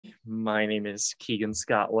My name is Keigan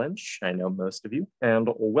Scott Lynch. I know most of you, and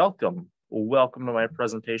welcome. Welcome to my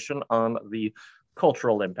presentation on the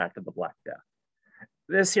cultural impact of the Black Death.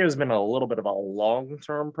 This here has been a little bit of a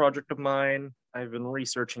long-term project of mine. I've been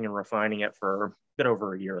researching and refining it for a bit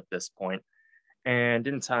over a year at this point. And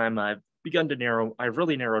in time, I've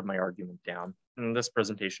really narrowed my argument down. And this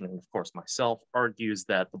presentation, and of course myself, argues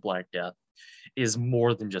that the Black Death is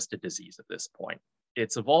more than just a disease at this point.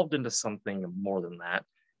 It's evolved into something more than that.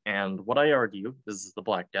 And what I argue is the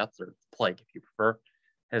Black Death, or plague if you prefer,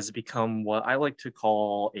 has become what I like to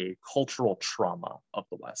call a cultural trauma of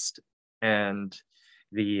the West. And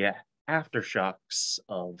the aftershocks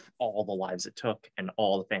of all the lives it took and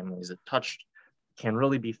all the families it touched can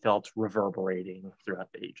really be felt reverberating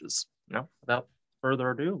throughout the ages. Now, without further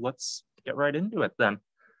ado, let's get right into it then.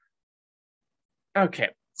 Okay,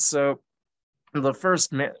 so the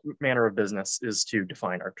first manner of business is to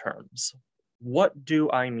define our terms. What do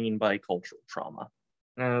I mean by cultural trauma?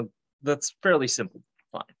 That's fairly simple to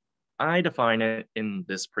define. I define it in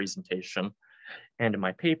this presentation and in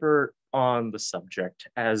my paper on the subject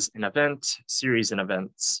as an event, series of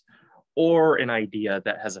events, or an idea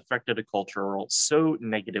that has affected a culture so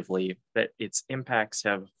negatively that its impacts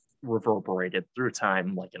have reverberated through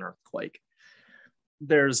time like an earthquake.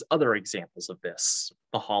 There's other examples of this: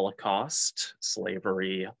 the Holocaust,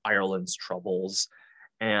 slavery, Ireland's troubles,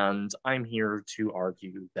 and I'm here to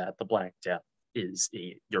argue that the Black Death is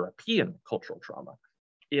a European cultural trauma.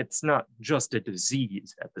 It's not just a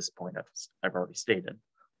disease at this point, as I've already stated.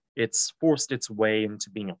 It's forced its way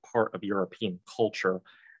into being a part of European culture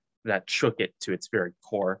that shook it to its very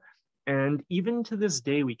core. And even to this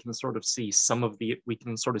day, we can sort of see some of the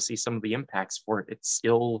impacts for it. It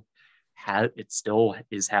still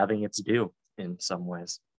is having its due in some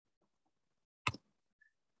ways.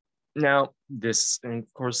 Now, this, of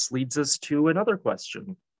course, leads us to another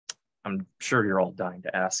question. I'm sure you're all dying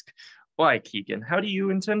to ask, why, Keigan, how do you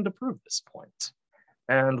intend to prove this point?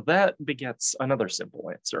 And that begets another simple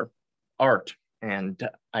answer: art. And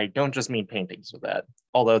I don't just mean paintings with that,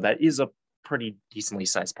 although that is a pretty decently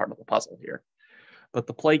sized part of the puzzle here. But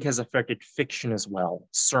the plague has affected fiction as well,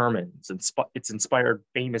 sermons, it's inspired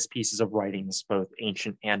famous pieces of writings, both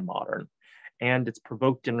ancient and modern, and it's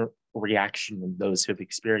provoked a reaction in those who have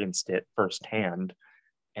experienced it firsthand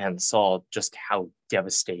and saw just how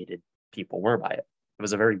devastated people were by it. It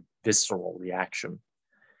was a very visceral reaction.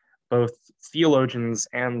 Both theologians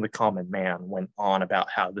and the common man went on about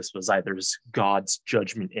how this was either God's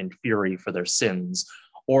judgment and fury for their sins,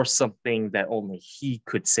 or something that only he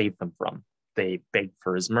could save them from. They begged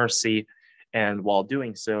for his mercy, and while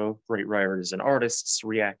doing so, great writers and artists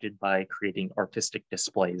reacted by creating artistic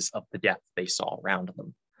displays of the death they saw around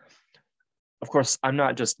them. Of course, I'm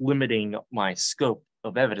not just limiting my scope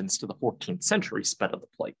of evidence to the 14th century spread of the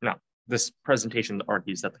plague. No, this presentation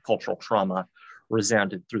argues that the cultural trauma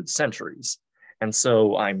resounded through the centuries. And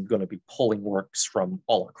so I'm going to be pulling works from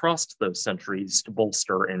all across those centuries to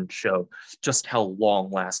bolster and show just how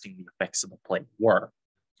long-lasting the effects of the plague were,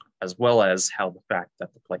 as well as how the fact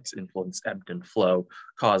that the plague's influence ebbed and flowed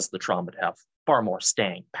caused the trauma to have far more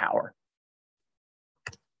staying power.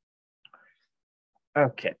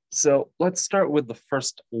 Okay, so let's start with the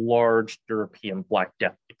first large European Black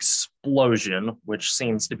Death explosion, which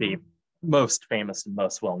seems to be most famous and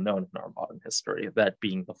most well known in our modern history, that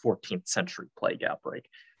being the 14th century plague outbreak.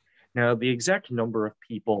 Now, the exact number of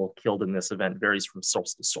people killed in this event varies from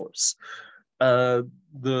source to source.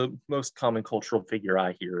 The most common cultural figure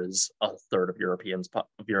I hear is a third of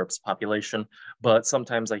Europe's population, but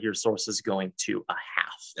sometimes I hear sources going to a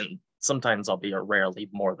half, and sometimes I'll be rarely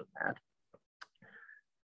more than that.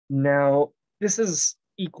 Now, this has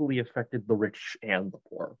equally affected the rich and the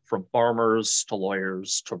poor, from farmers to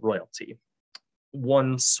lawyers to royalty.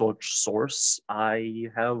 One such source I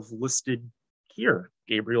have listed here.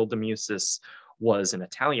 Gabriel de Musis was an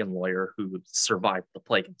Italian lawyer who survived the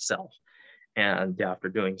plague himself. And after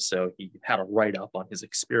doing so, he had a write-up on his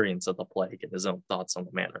experience of the plague and his own thoughts on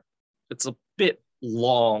the matter. It's a bit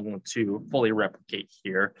long to fully replicate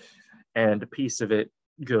here, and a piece of it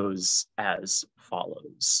goes as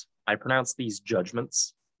follows. I pronounce these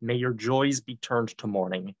judgments. May your joys be turned to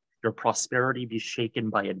mourning, your prosperity be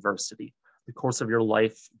shaken by adversity, the course of your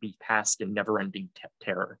life be passed in never-ending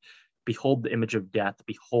terror. Behold the image of death,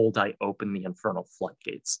 behold I open the infernal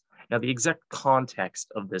floodgates. Now, the exact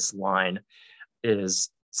context of this line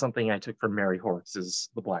is something I took from Mary Horrocks'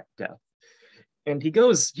 The Black Death. And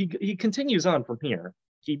he continues on from here.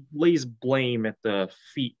 He lays blame at the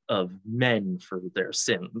feet of men for their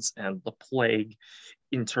sins, and the plague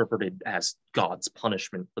interpreted as God's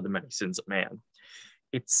punishment for the many sins of man.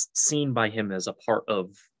 It's seen by him as a part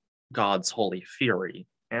of God's holy fury,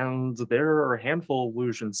 and there are a handful of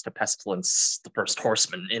allusions to pestilence, the first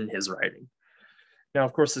horseman, in his writing. Now,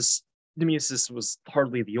 of course, this Nemesis was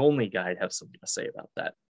hardly the only guy to have something to say about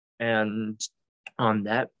that. And on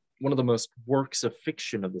that, one of the most works of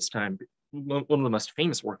fiction of this time, one of the most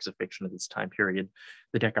famous works of fiction of this time period,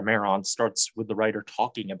 the Decameron, starts with the writer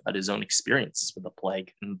talking about his own experiences with the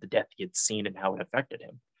plague and the death he had seen and how it affected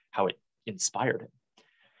him, how it inspired him.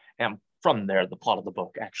 And from there, the plot of the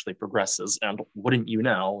book actually progresses. And wouldn't you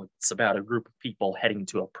know, it's about a group of people heading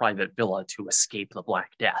to a private villa to escape the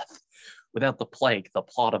Black Death. Without the plague, the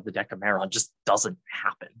plot of the Decameron just doesn't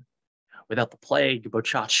happen. Without the plague,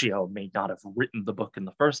 Boccaccio may not have written the book in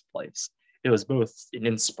the first place. It was both an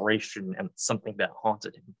inspiration and something that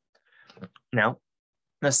haunted him. Now,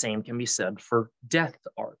 the same can be said for death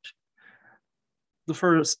art.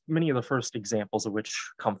 Many of the first examples of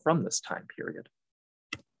which come from this time period,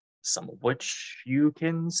 some of which you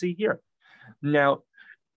can see here. Now,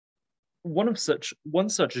 one such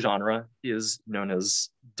genre is known as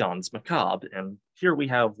danse macabre, and here we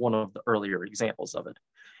have one of the earlier examples of it.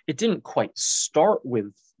 It didn't quite start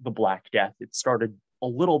with the Black Death. It started a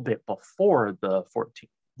little bit before the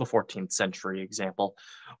 14th century example,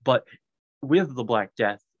 but with the Black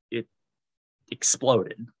Death, it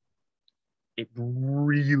exploded. It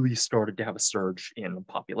really started to have a surge in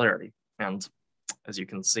popularity. And as you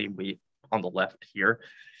can see, we, on the left here,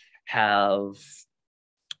 have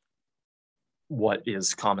what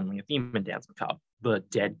is commonly a theme in danse macabre, the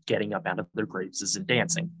dead getting up out of their graves and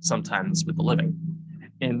dancing, sometimes with the living.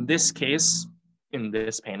 In this case, in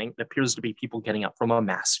this painting, it appears to be people getting up from a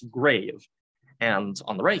mass grave. And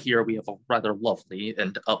on the right here, we have a rather lovely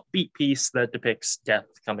and upbeat piece that depicts death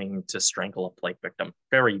coming to strangle a plague victim.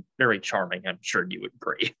 Very, very charming, I'm sure you would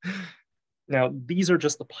agree. Now, these are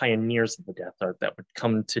just the pioneers of the death art that would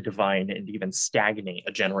come to define and even stagnate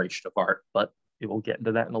a generation of art, but we will get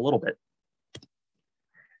into that in a little bit.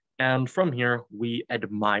 And from here, we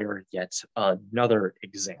admire yet another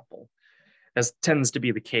example. As tends to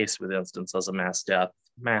be the case with instances of mass death,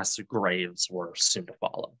 mass graves were soon to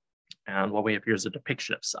follow. And what we have here is a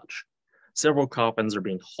depiction of such. Several coffins are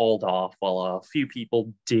being hauled off while a few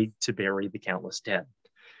people dig to bury the countless dead.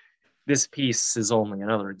 This piece is only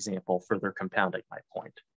another example further compounding my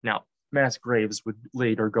point. Now, mass graves would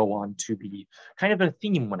later go on to be kind of a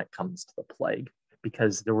theme when it comes to the plague,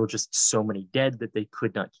 because there were just so many dead that they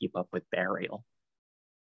could not keep up with burial.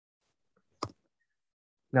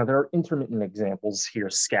 Now, there are intermittent examples here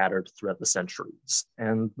scattered throughout the centuries,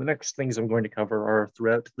 and the next things I'm going to cover are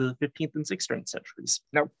throughout the 15th and 16th centuries.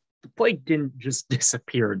 Now, the plague didn't just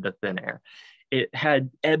disappear into thin air. It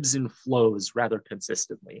had ebbs and flows rather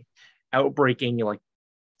consistently, outbreaking like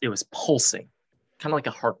it was pulsing, kind of like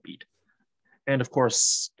a heartbeat. And of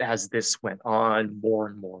course, as this went on, more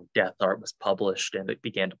and more death art was published and it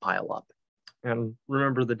began to pile up. And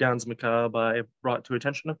remember the danse macabre I brought to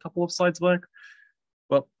attention a couple of slides back?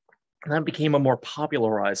 Well, that became a more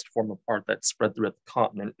popularized form of art that spread throughout the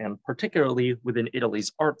continent, and particularly within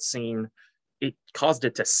Italy's art scene, it caused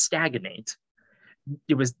it to stagnate.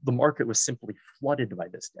 The market was simply flooded by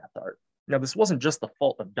this death art. Now, this wasn't just the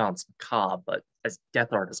fault of danse macabre, but as death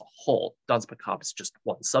art as a whole, danse macabre is just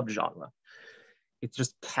one subgenre. It's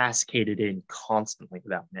just cascaded in constantly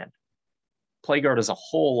without an end. Plague art as a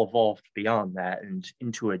whole evolved beyond that and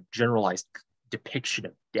into a generalized depiction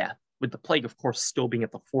of death, with the plague, of course, still being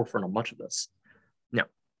at the forefront of much of this. Now,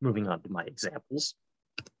 moving on to my examples.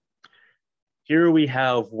 Here we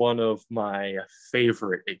have one of my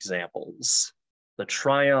favorite examples, the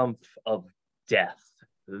Triumph of Death.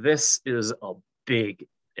 This is a big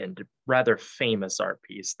and rather famous art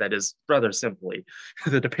piece that is rather simply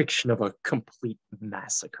the depiction of a complete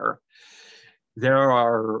massacre. There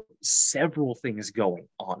are several things going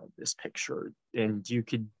on in this picture, and you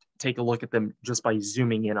could take a look at them just by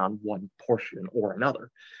zooming in on one portion or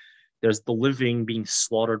another. There's the living being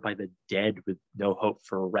slaughtered by the dead with no hope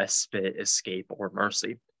for respite, escape, or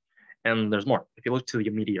mercy. And there's more. If you look to the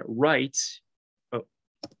immediate right,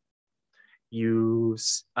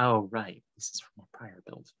 right, this is from a prior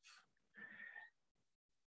build.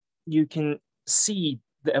 You can see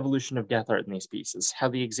the evolution of death art in these pieces, how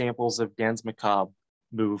the examples of danse macabre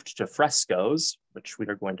moved to frescoes, which we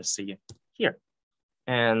are going to see here.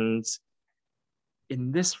 And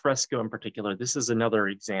in this fresco in particular, this is another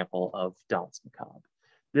example of danse macabre.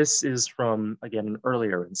 This is from, again, an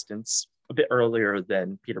earlier instance, a bit earlier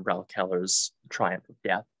than Peter Braukeller's Triumph of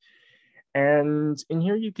Death. And in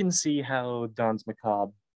here you can see how danse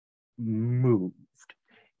macabre moved.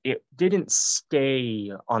 It didn't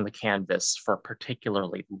stay on the canvas for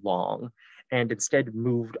particularly long, and instead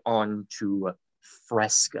moved on to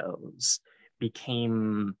frescoes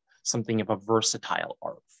became something of a versatile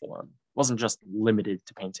art form. It wasn't just limited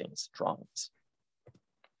to paintings and drawings.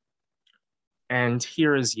 And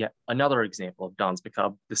here is yet another example of Danse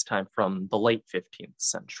Macabre, this time from the late 15th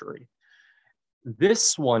century.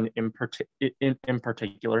 This one in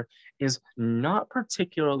particular is not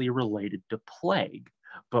particularly related to plague,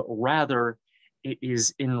 but rather it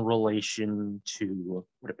is in relation to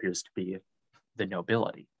what appears to be the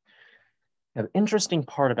nobility. Now, the interesting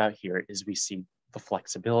part about here is we see the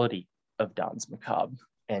flexibility of Danse Macabre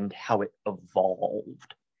and how it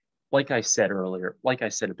evolved. Like I said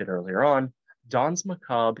a bit earlier on, Danse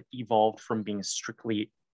Macabre evolved from being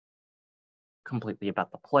completely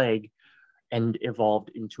about the plague and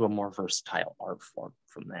evolved into a more versatile art form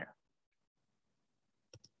from there.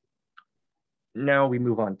 Now we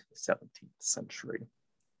move on to the 17th century.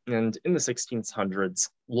 And in the 1600s,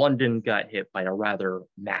 London got hit by a rather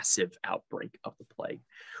massive outbreak of the plague,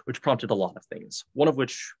 which prompted a lot of things, one of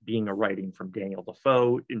which being a writing from Daniel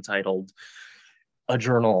Defoe entitled A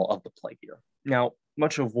Journal of the Plague Year. Now,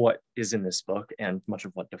 much of what is in this book and much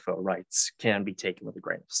of what Defoe writes can be taken with a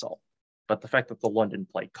grain of salt. But the fact that the London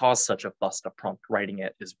plague caused such a fuss to prompt writing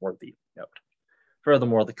it is worthy of note.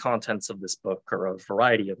 Furthermore, the contents of this book are a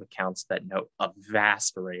variety of accounts that note a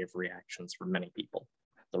vast array of reactions from many people.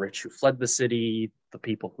 The rich who fled the city, the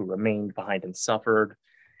people who remained behind and suffered.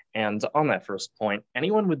 And on that first point,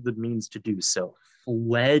 anyone with the means to do so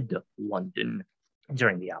fled London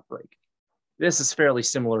during the outbreak. This is fairly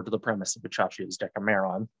similar to the premise of Boccaccio's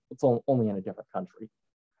Decameron. It's only in a different country.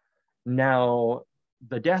 Now,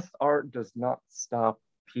 the death art does not stop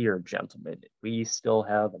here, gentlemen. We still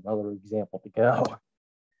have another example to go.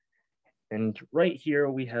 And right here,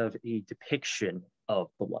 we have a depiction of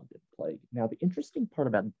the London plague. Now, the interesting part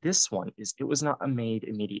about this one is it was not made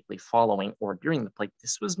immediately following or during the plague.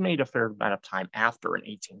 This was made a fair amount of time after in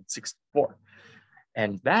 1864.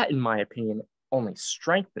 And that, in my opinion, only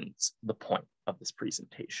strengthens the point of this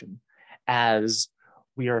presentation, as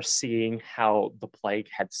we are seeing how the plague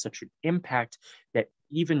had such an impact that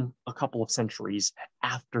even a couple of centuries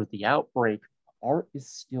after the outbreak, art is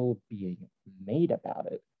still being made about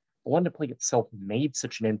it. The London plague itself made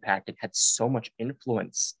such an impact, it had so much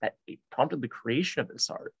influence that it prompted the creation of this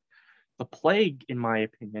art. The plague, in my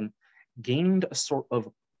opinion, gained a sort of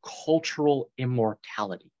cultural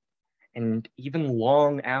immortality. And even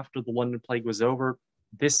long after the London plague was over,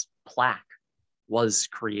 this plaque was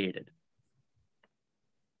created.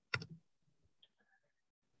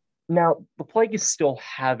 Now, the plague is still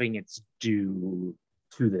having its due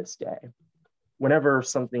to this day. Whenever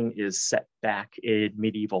something is set back in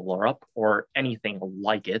medieval Europe or anything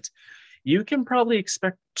like it, you can probably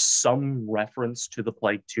expect some reference to the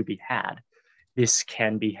plague to be had. This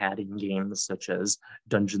can be had in games such as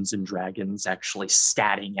Dungeons and Dragons actually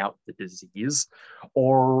statting out the disease,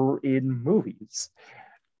 or in movies.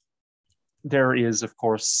 There is, of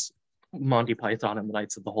course, Monty Python and the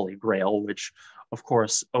Knights of the Holy Grail, which, of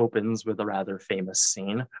course, opens with a rather famous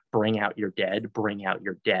scene, bring out your dead,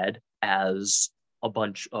 as a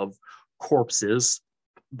bunch of corpses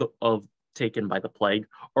taken by the plague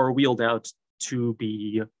are wheeled out to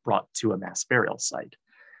be brought to a mass burial site.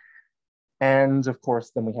 And of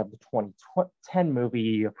course, then we have the 2010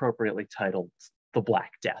 movie appropriately titled The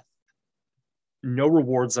Black Death. No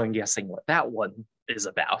rewards on guessing what that one is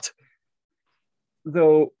about.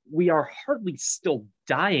 Though we are hardly still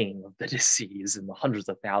dying of the disease in the hundreds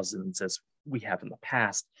of thousands as we have in the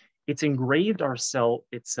past, it's engraved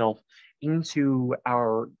itself into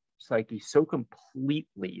our psyche so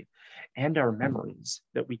completely and our memories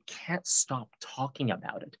that we can't stop talking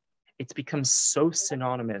about it. It's become so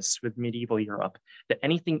synonymous with medieval Europe that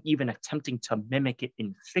anything even attempting to mimic it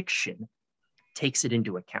in fiction takes it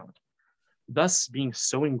into account. Thus, being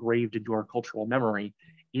so engraved into our cultural memory,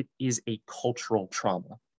 it is a cultural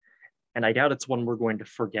trauma. And I doubt it's one we're going to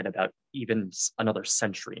forget about even another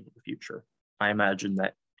century into the future. I imagine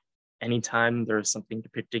that anytime there is something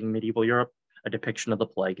depicting medieval Europe, a depiction of the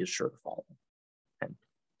plague is sure to follow. And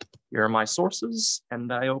here are my sources,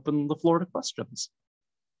 and I open the floor to questions.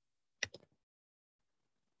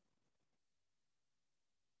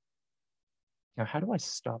 Now, how do I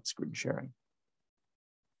stop screen sharing?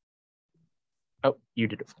 Oh, you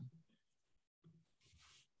did it.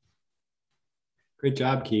 Great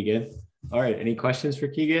job, Keigan. All right, any questions for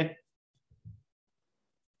Keigan?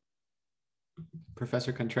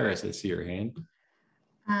 Professor Contreras, I see your hand.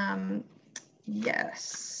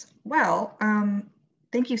 Yes. Well,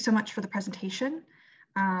 thank you so much for the presentation.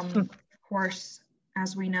 Of course,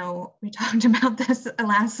 as we know, we talked about this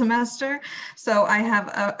last semester, so I have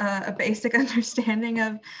a basic understanding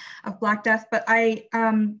of Black Death, but I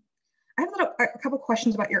have a couple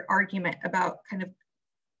questions about your argument about kind of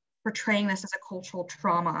portraying this as a cultural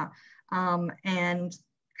trauma, and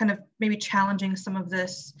kind of maybe challenging some of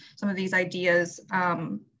these ideas.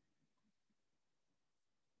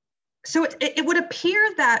 So it would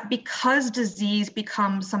appear that because disease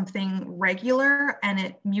becomes something regular and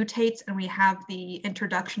it mutates and we have the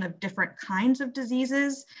introduction of different kinds of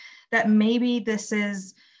diseases, that maybe this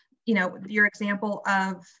is, your example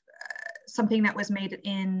of something that was made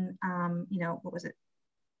in, what was it,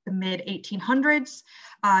 the mid 1800s.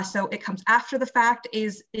 So it comes after the fact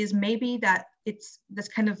is maybe that it's this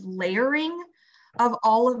kind of layering of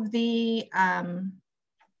all of the,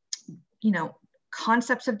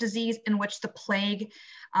 concepts of disease, in which the plague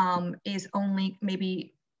is only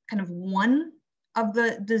maybe kind of one of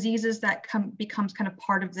the diseases that becomes kind of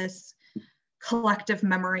part of this collective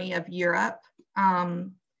memory of Europe.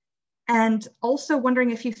 And also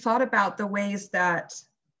wondering if you thought about the ways that,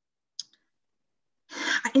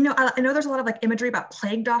 I know there's a lot of like imagery about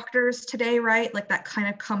plague doctors today, right? Like that kind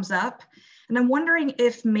of comes up. And I'm wondering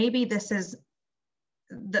if maybe this is,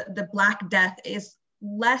 the Black Death is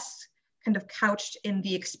less kind of couched in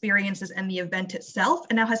the experiences and the event itself,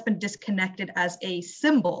 and now has been disconnected as a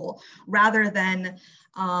symbol rather than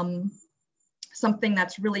something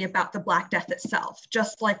that's really about the Black Death itself.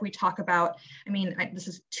 Just like we talk about, this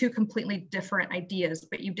is two completely different ideas,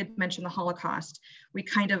 but you did mention the Holocaust. We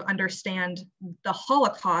kind of understand the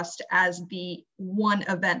Holocaust as the one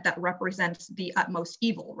event that represents the utmost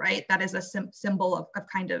evil, right? That is a symbol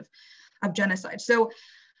of genocide. So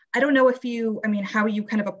I don't know if how you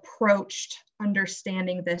kind of approached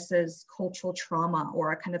understanding this as cultural trauma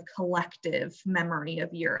or a kind of collective memory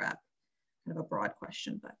of Europe. Kind of a broad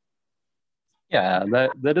question, but. Yeah,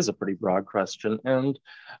 that is a pretty broad question. And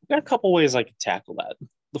I've got a couple ways I could tackle that.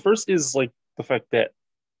 The first is like the fact that,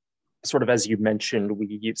 sort of as you mentioned,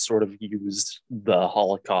 we sort of used the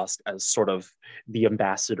Holocaust as sort of the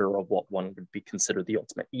ambassador of what one would be considered the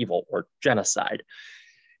ultimate evil, or genocide.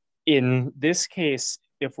 In this case,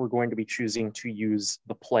 if we're going to be choosing to use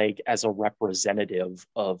the plague as a representative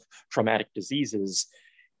of traumatic diseases,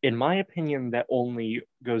 in my opinion, that only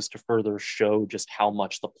goes to further show just how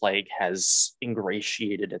much the plague has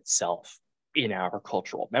ingratiated itself in our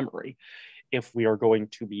cultural memory. If we are going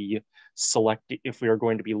to be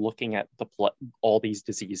looking at all these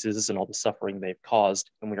diseases and all the suffering they've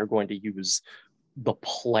caused, and we are going to use the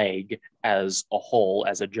plague as a whole,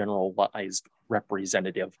 as a generalized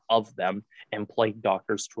representative of them, and plague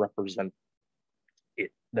doctors to represent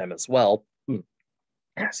them as well,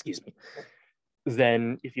 excuse me,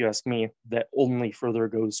 then if you ask me, that only further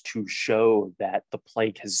goes to show that the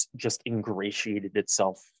plague has just ingratiated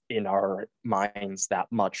itself in our minds that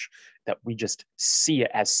much that we just see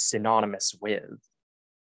it as synonymous with.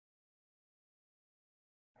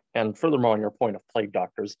 And furthermore, on your point of plague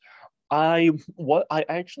doctors, I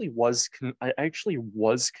actually was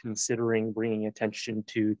considering bringing attention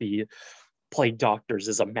to the plague doctors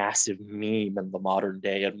as a massive meme in the modern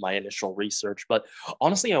day in my initial research, but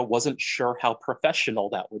honestly, I wasn't sure how professional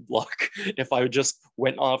that would look if I just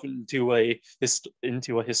went off into a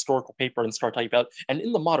historical paper and start talking about, and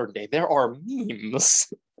in the modern day, there are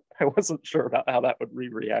memes. I wasn't sure about how that would be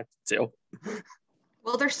reacted to.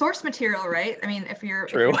 Well, they're source material, right? If you're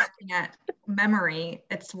looking at memory,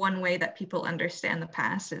 it's one way that people understand the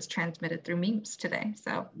past is transmitted through memes today.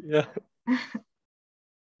 So yeah.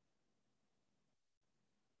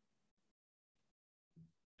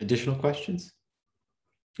 Additional questions?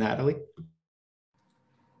 Natalie?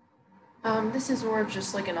 This is more of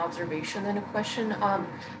just like an observation than a question.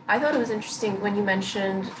 I thought it was interesting when you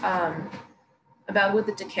mentioned about with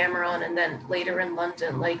the Decameron and then later in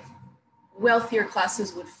London, like wealthier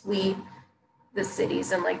classes would flee the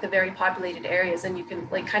cities and like the very populated areas. And you can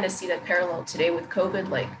like kind of see that parallel today with COVID,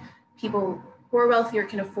 like people who are wealthier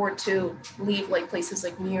can afford to leave like places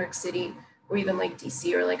like New York City or even like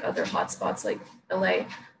DC or like other hotspots like LA.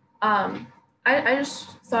 I just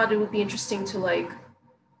thought it would be interesting to like,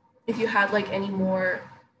 if you had like any more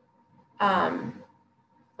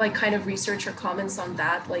like kind of research or comments on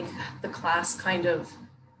that, like the class kind of,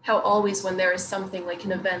 how always when there is something like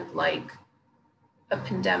an event like a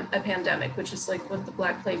pandemic, which is like what the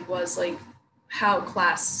Black Plague was, like how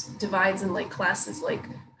class divides and like classes like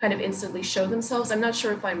kind of instantly show themselves. I'm not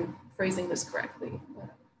sure if I'm phrasing this correctly.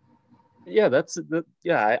 Yeah,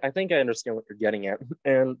 I think I understand what you're getting at.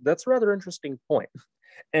 And that's a rather interesting point.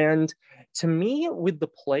 And to me, with the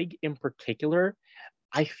plague in particular,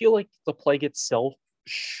 I feel like the plague itself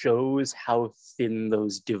shows how thin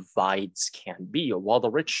those divides can be. While the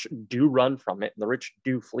rich do run from it, and the rich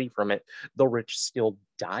do flee from it, the rich still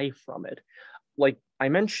die from it. Like I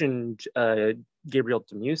mentioned Gabriel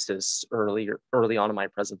Demusis early on in my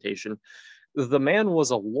presentation, the man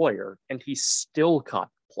was a lawyer and he still caught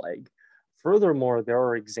the plague. Furthermore, there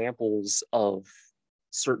are examples of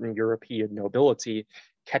certain European nobility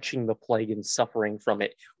catching the plague and suffering from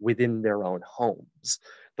it within their own homes.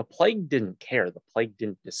 The plague didn't care. The plague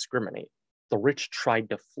didn't discriminate. The rich tried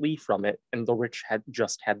to flee from it, and the rich had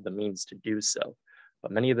just had the means to do so.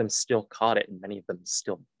 But many of them still caught it, and many of them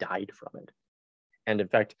still died from it. And in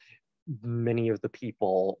fact, many of the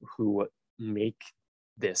people who make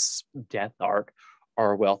this death art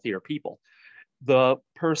are wealthier people. The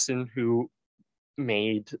person who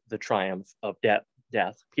made the Triumph of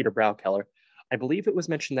Death, Peter Braukeller, I believe it was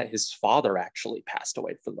mentioned that his father actually passed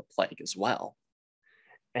away from the plague as well.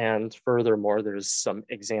 And furthermore, there's some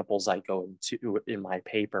examples I go into in my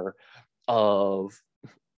paper of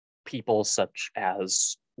people such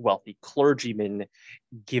as wealthy clergymen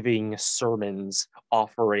giving sermons,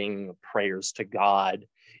 offering prayers to God,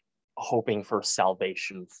 hoping for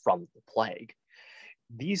salvation from the plague.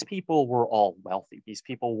 These people were all wealthy. These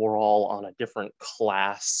people were all on a different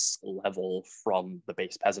class level from the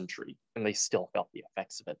base peasantry, and they still felt the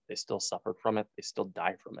effects of it. They still suffered from it. They still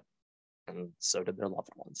died from it. And so did their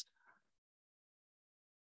loved ones.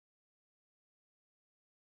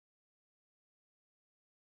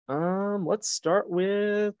 Let's start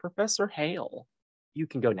with Professor Hale. You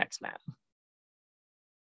can go next, Matt.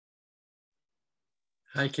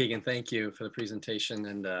 Hi, Keigan. Thank you for the presentation.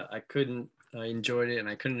 And I enjoyed it, and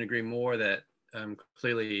I couldn't agree more that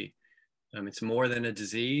clearly it's more than a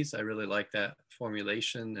disease. I really like that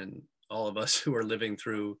formulation, and all of us who are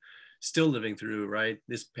still living through, right,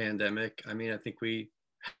 this pandemic. I mean, I think we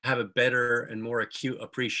have a better and more acute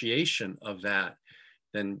appreciation of that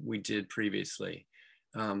than we did previously.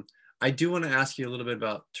 I do want to ask you a little bit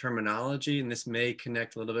about terminology, and this may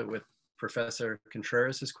connect a little bit with Professor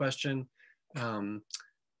Contreras's question.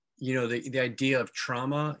 You know, the idea of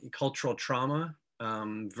trauma, cultural trauma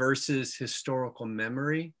versus historical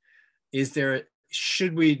memory.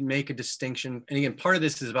 Should we make a distinction? And again, part of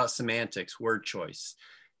this is about semantics, word choice,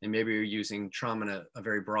 and maybe you're using trauma in a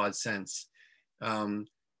very broad sense.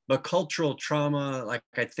 But cultural trauma, like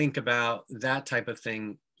I think about that type of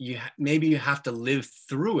thing, maybe you have to live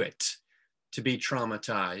through it to be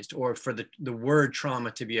traumatized, or for the word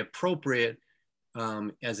trauma to be appropriate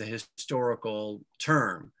as a historical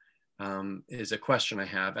term is a question I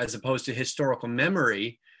have, as opposed to historical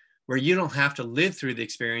memory, where you don't have to live through the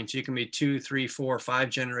experience. You can be 2, 3, 4, 5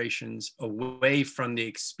 generations away from the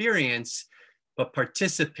experience, but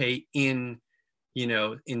participate in, you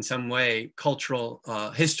know, in some way, cultural,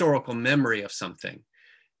 historical memory of something.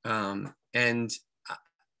 And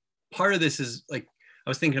part of this is like, I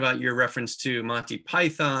was thinking about your reference to Monty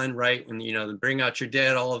Python, right? And, you know, Bring Out Your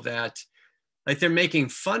Dead, all of that. Like they're making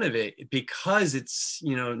fun of it because it's,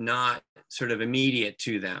 you know, not sort of immediate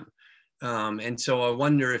to them. And so I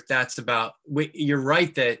wonder if that's about, you're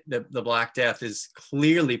right that the Black Death is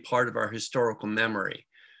clearly part of our historical memory.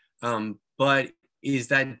 But is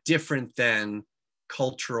that different than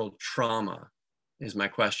cultural trauma is my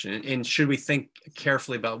question. And should we think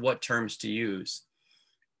carefully about what terms to use?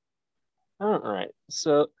 All right.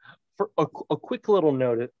 So for a quick little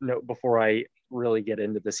note before I really get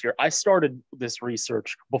into this here, I started this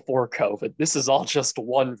research before COVID. This is all just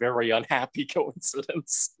one very unhappy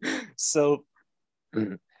coincidence. So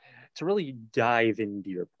to really dive into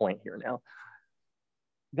your point here now,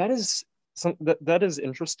 that is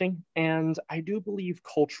interesting. And I do believe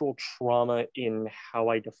cultural trauma, in how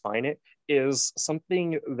I define it, is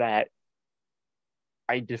something that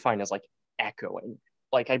I define as like echoing.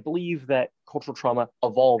 Like, I believe that cultural trauma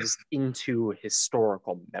evolves into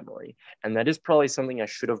historical memory. And that is probably something I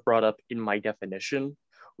should have brought up in my definition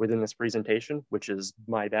within this presentation, which is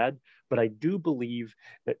my bad. But I do believe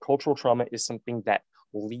that cultural trauma is something that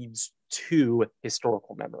leads to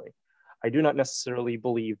historical memory. I do not necessarily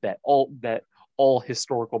believe that all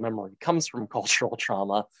historical memory comes from cultural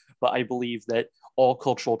trauma, but I believe that all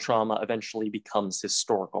cultural trauma eventually becomes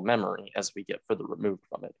historical memory as we get further removed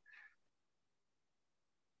from it.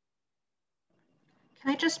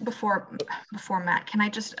 Can I just, before Matt, can I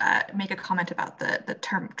just make a comment about the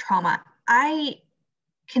term trauma? I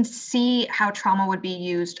can see how trauma would be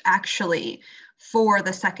used actually for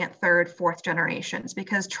the second, third, fourth generations,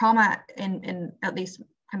 because trauma, in at least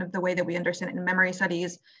kind of the way that we understand it in memory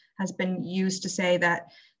studies, has been used to say that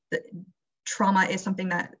the trauma is something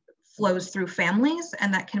that flows through families,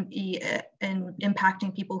 and that can be in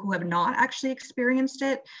impacting people who have not actually experienced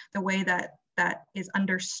it the way that is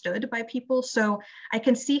understood by people. So I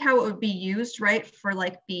can see how it would be used, right, for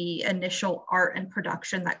like the initial art and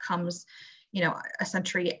production that comes, you know, a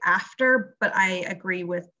century after. But I agree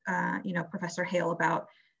with, you know, Professor Hale about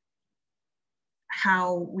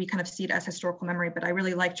how we kind of see it as historical memory. But I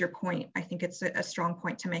really liked your point. I think it's a strong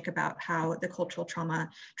point to make about how the cultural trauma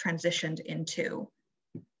transitioned into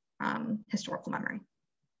historical memory.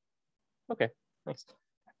 Okay, thanks.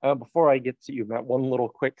 Before I get to you, Matt, one little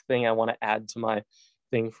quick thing I want to add to my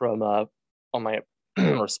thing from on my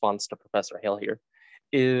response to Professor Hale here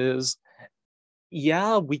is,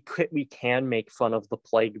 yeah, we can make fun of the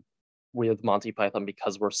plague with Monty Python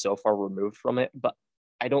because we're so far removed from it, but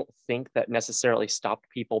I don't think that necessarily stopped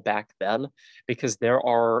people back then, because there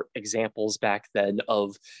are examples back then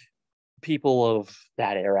of people of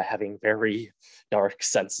that era having very dark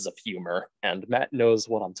senses of humor, and Matt knows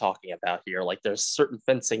what I'm talking about here. Like, there's certain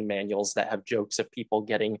fencing manuals that have jokes of people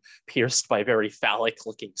getting pierced by very phallic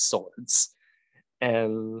looking swords.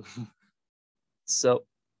 And so,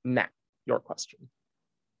 Matt, your question.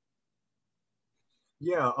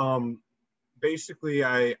 Yeah, basically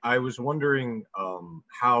I was wondering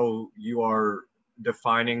how you are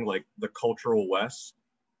defining like the cultural West.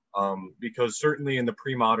 Because certainly in the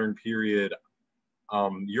pre-modern period,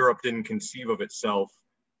 Europe didn't conceive of itself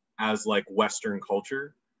as like Western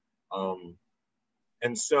culture.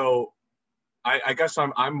 And so I guess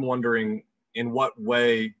I'm wondering in what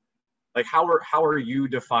way, like how are you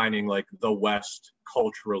defining like the West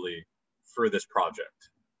culturally for this project?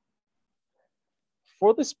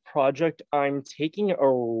 For this project, I'm taking a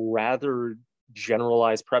rather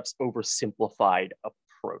generalized, perhaps oversimplified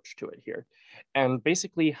approach to it here. And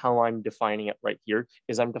basically how I'm defining it right here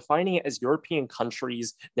is I'm defining it as European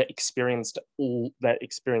countries that experienced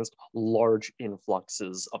large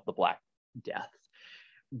influxes of the Black Death.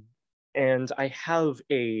 And I have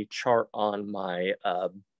a chart on my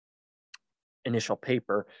initial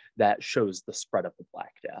paper that shows the spread of the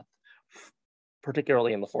Black Death,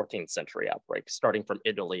 particularly in the 14th century outbreak, starting from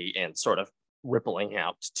Italy and sort of rippling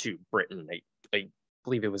out to Britain. I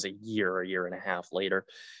believe it was a year and a half later.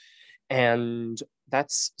 And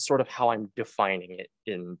that's sort of how I'm defining it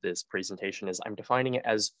in this presentation, is I'm defining it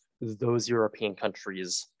as those European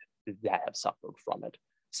countries that have suffered from it,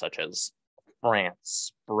 such as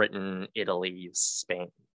France, Britain, Italy,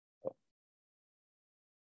 Spain.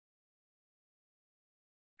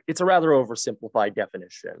 It's a rather oversimplified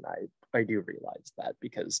definition. I do realize that,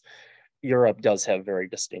 because Europe does have very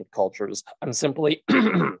distinct cultures. I'm simply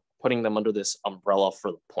putting them under this umbrella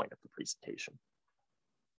for the point of the presentation.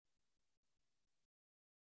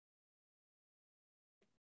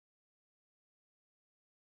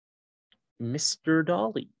 Mr.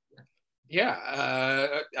 Dolly.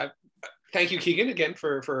 Yeah, thank you, Keigan, again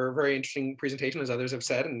for a very interesting presentation, as others have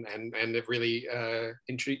said, and a really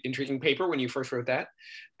intriguing paper when you first wrote that.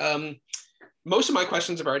 Most of my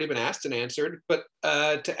questions have already been asked and answered, but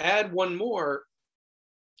to add one more,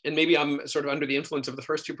 and maybe I'm sort of under the influence of the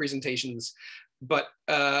first two presentations, but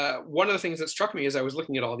one of the things that struck me as I was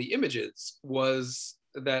looking at all the images was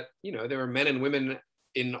that, you know, there were men and women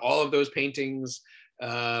in all of those paintings,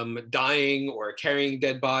 dying or carrying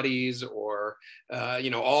dead bodies, or you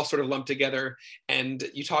know, all sort of lumped together. And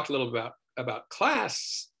you talked a little about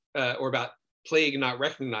class, or about plague not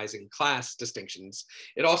recognizing class distinctions.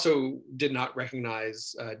 It also did not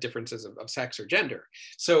recognize differences of sex or gender.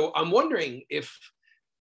 So I'm wondering if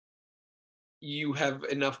you have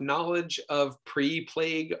enough knowledge of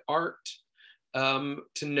pre-plague art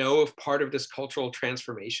to know if part of this cultural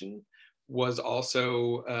transformation was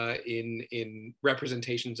also in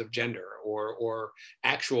representations of gender or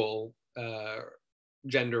actual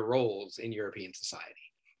gender roles in European society.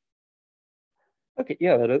 Okay,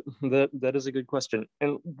 yeah, that is a good question.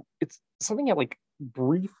 And it's something I like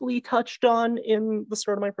briefly touched on in the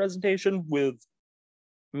start of my presentation, with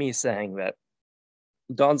me saying that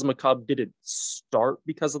Danse Macabre didn't start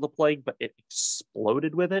because of the plague, but it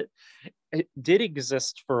exploded with it. It did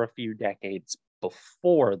exist for a few decades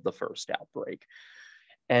before the first outbreak,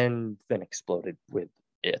 and then exploded with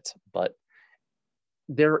it. But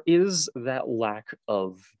there is that lack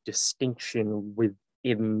of distinction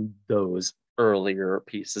within those earlier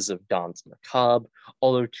pieces of Danse Macabre,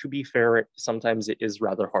 although to be fair, sometimes it is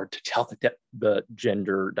rather hard to tell the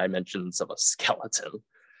gender dimensions of a skeleton.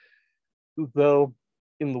 Though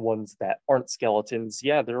in the ones that aren't skeletons,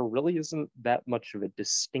 yeah, there really isn't that much of a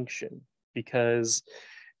distinction, because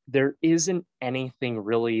there isn't anything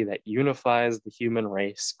really that unifies the human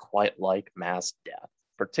race quite like mass death.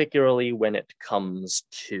 particularly when it comes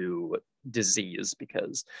to disease,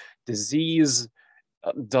 because disease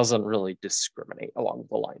doesn't really discriminate along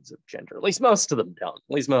the lines of gender. At least most of them don't.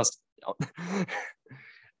 At least most of them don't.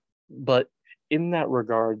 But in that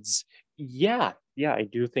regards, yeah, I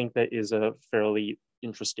do think that is a fairly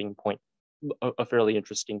interesting point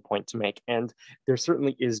to make. And there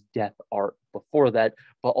certainly is death art before that,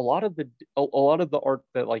 but a lot of the art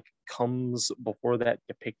that like comes before that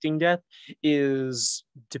depicting death is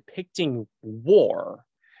depicting war.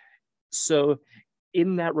 So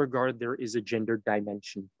in that regard, there is a gender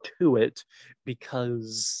dimension to it,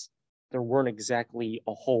 because there weren't exactly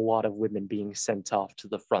a whole lot of women being sent off to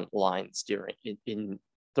the front lines during in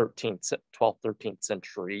 12th, 13th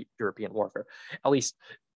century European warfare, at least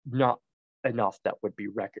not enough that would be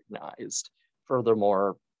recognized.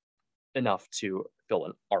 Furthermore, enough to fill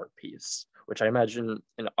an art piece, which I imagine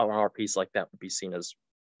an art piece like that would be seen as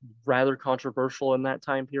rather controversial in that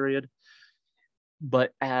time period.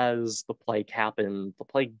 But as the plague happened, the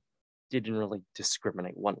plague didn't really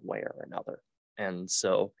discriminate one way or another. And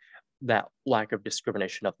so that lack of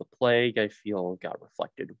discrimination of the plague, I feel, got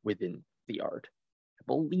reflected within the art. I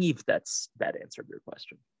believe that answered your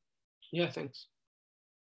question. Yeah, thanks.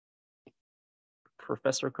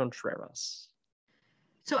 Professor Contreras.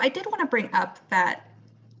 So I did want to bring up that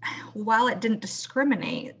while it didn't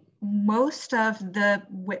discriminate, most of the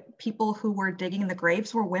people who were digging the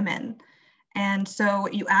graves were women. And so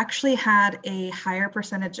you actually had a higher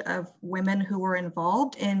percentage of women who were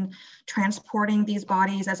involved in transporting these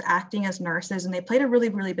bodies as acting as nurses, and they played a really,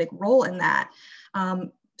 really big role in that.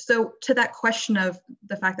 So to that question of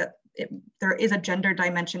the fact that there is a gender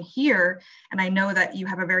dimension here, and I know that you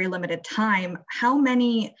have a very limited time, how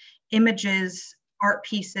many images, art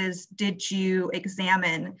pieces did you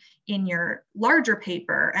examine in your larger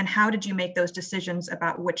paper, and how did you make those decisions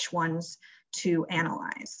about which ones to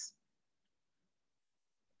analyze?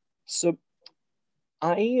 So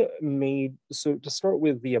to start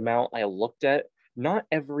with the amount I looked at, not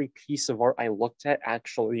every piece of art I looked at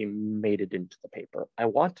actually made it into the paper. I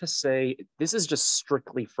want to say, this is just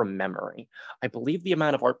strictly from memory, I believe the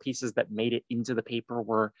amount of art pieces that made it into the paper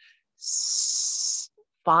were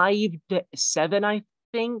 5 to 7, I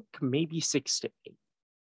think, maybe 6 to 8.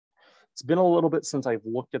 It's been a little bit since I've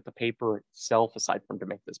looked at the paper itself, aside from to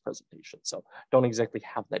make this presentation, so don't exactly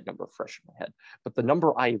have that number fresh in my head. But the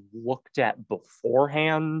number I looked at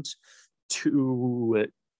beforehand to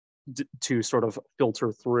sort of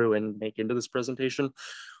filter through and make into this presentation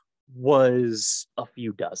was a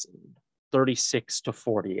few dozen, 36 to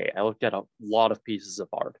 48. I looked at a lot of pieces of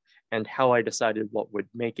art, and how I decided what would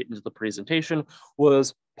make it into the presentation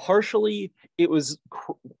was partially it was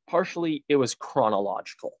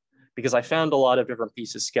chronological, because I found a lot of different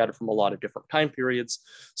pieces scattered from a lot of different time periods.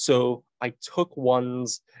 So I took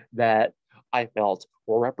ones that I felt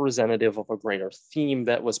were representative of a greater theme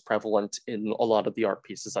that was prevalent in a lot of the art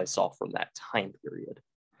pieces I saw from that time period.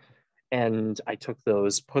 And I took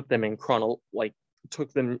those, put them in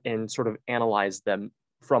took them and sort of analyzed them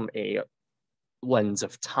from a lens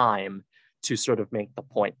of time to sort of make the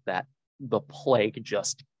point that the plague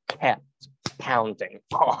just kept pounding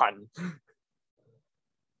on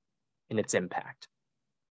in its impact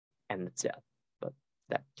and its death, but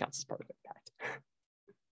that counts as part of impact.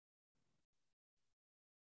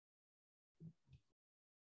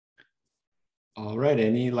 All right,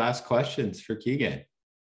 any last questions for Keigan?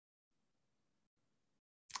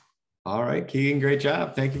 All right, Keigan, great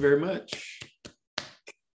job. Thank you very much.